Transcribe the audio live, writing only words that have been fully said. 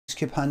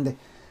tube handy.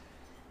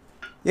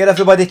 Here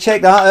everybody,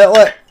 check that out,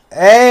 look.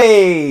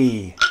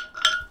 Hey!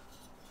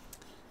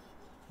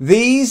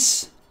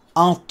 These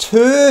are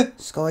 2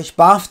 Scottish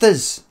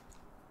BAFTAs.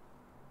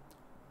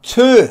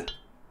 2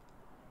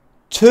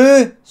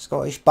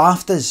 Scottish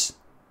BAFTAs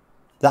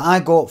that I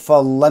got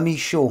for Limmy's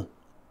show.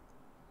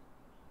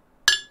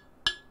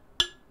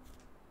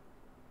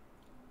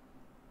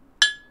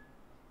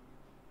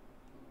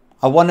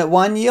 I won it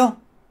 1 year.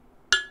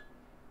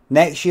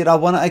 Next year I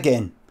won it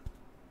again.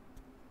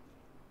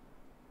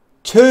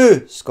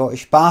 2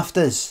 Scottish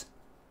BAFTAs.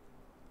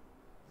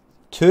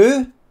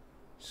 2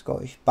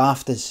 Scottish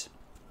BAFTAs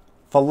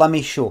for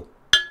Limmy's show.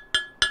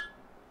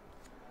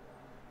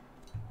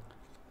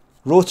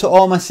 Wrote it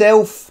all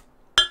myself.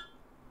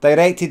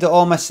 Directed it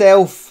all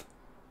myself.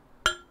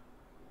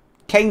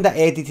 Kinda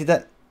edited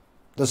it.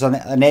 There's an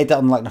editor,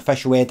 like an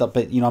official editor,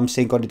 but you know what I'm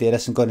saying, going to do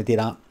this and going to do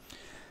that.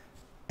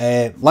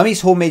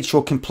 Limmy's homemade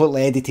show,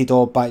 completely edited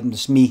all by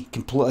just me,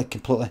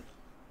 completely.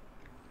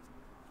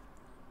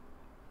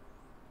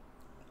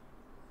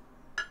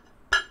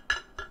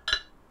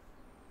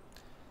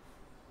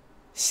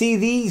 See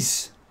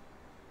these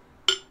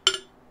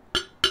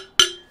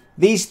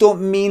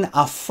don't mean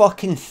a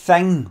fucking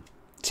thing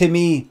to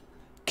me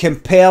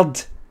compared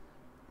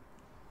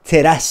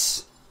to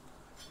this.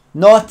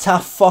 Not a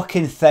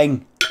fucking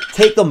thing.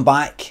 Take them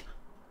back.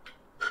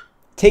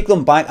 Take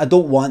them back. I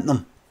don't want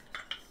them.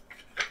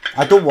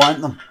 I don't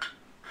want them.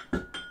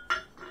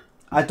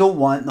 I don't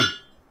want them.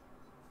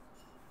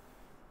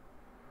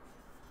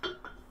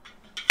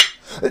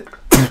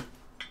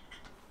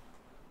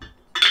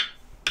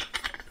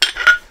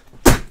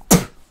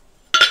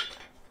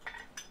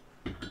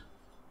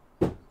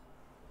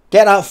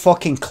 Get that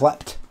fucking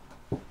clipped.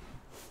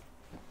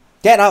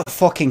 Get that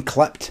fucking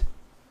clipped.